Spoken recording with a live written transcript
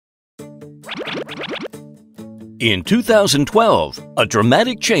In 2012, a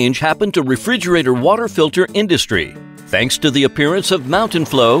dramatic change happened to refrigerator water filter industry, thanks to the appearance of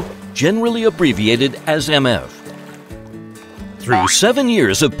MountainFlow'll, generally abbreviated as MF. Through 7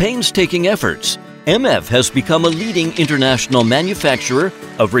 years of painstaking efforts, MF has become a leading international manufacturer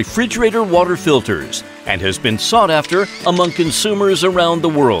of refrigerator water filters and has been sought after among consumers around the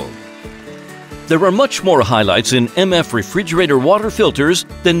world. There are much more highlights in MF refrigerator water filters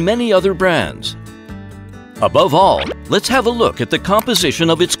than many other brands. Above all, let's have a look at the composition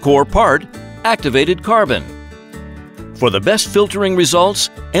of its core part, activated carbon. For the best filtering results,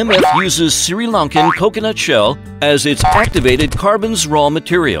 MF uses Sri Lankan coconut shell as its activated carbon's raw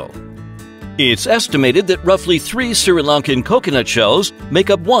material. It's estimated that roughly 3 Sri Lankan coconut shells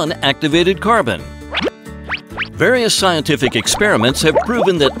make up 1 activated carbon. Various scientific experiments have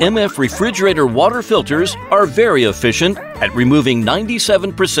proven that MF refrigerator water filters are very efficient at removing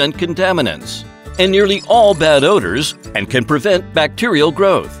 97% contaminants and nearly all bad odors and can prevent bacterial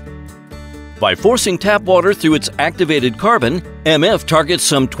growth. By forcing tap water through its activated carbon, MF targets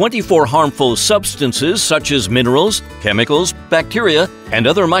some 24 harmful substances such as minerals, chemicals, bacteria, and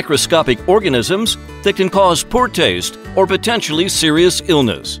other microscopic organisms that can cause poor taste or potentially serious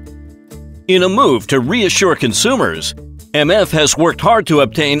illness. In a move to reassure consumers, MF has worked hard to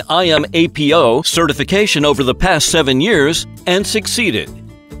obtain IMAPO certification over the past 7 years and succeeded.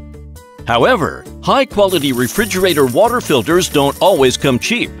 However, high-quality refrigerator water filters don't always come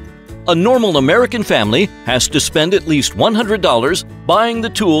cheap. A normal American family has to spend at least $100 buying the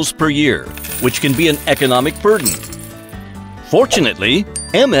tools per year, which can be an economic burden. Fortunately,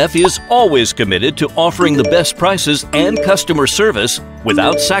 MF is always committed to offering the best prices and customer service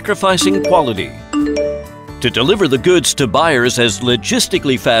without sacrificing quality. To deliver the goods to buyers as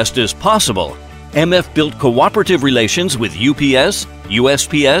logistically fast as possible, MF built cooperative relations with UPS,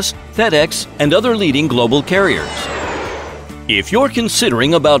 USPS, FedEx, and other leading global carriers. If you're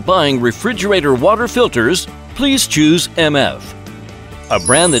considering about buying refrigerator water filters, please choose MF, a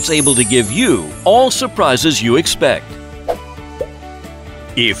brand that's able to give you all surprises you expect.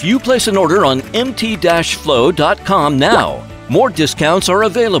 If you place an order on mt-flow.com now, more discounts are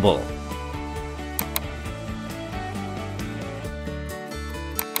available.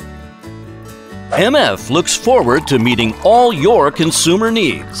 MF looks forward to meeting all your consumer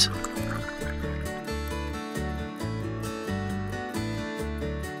needs.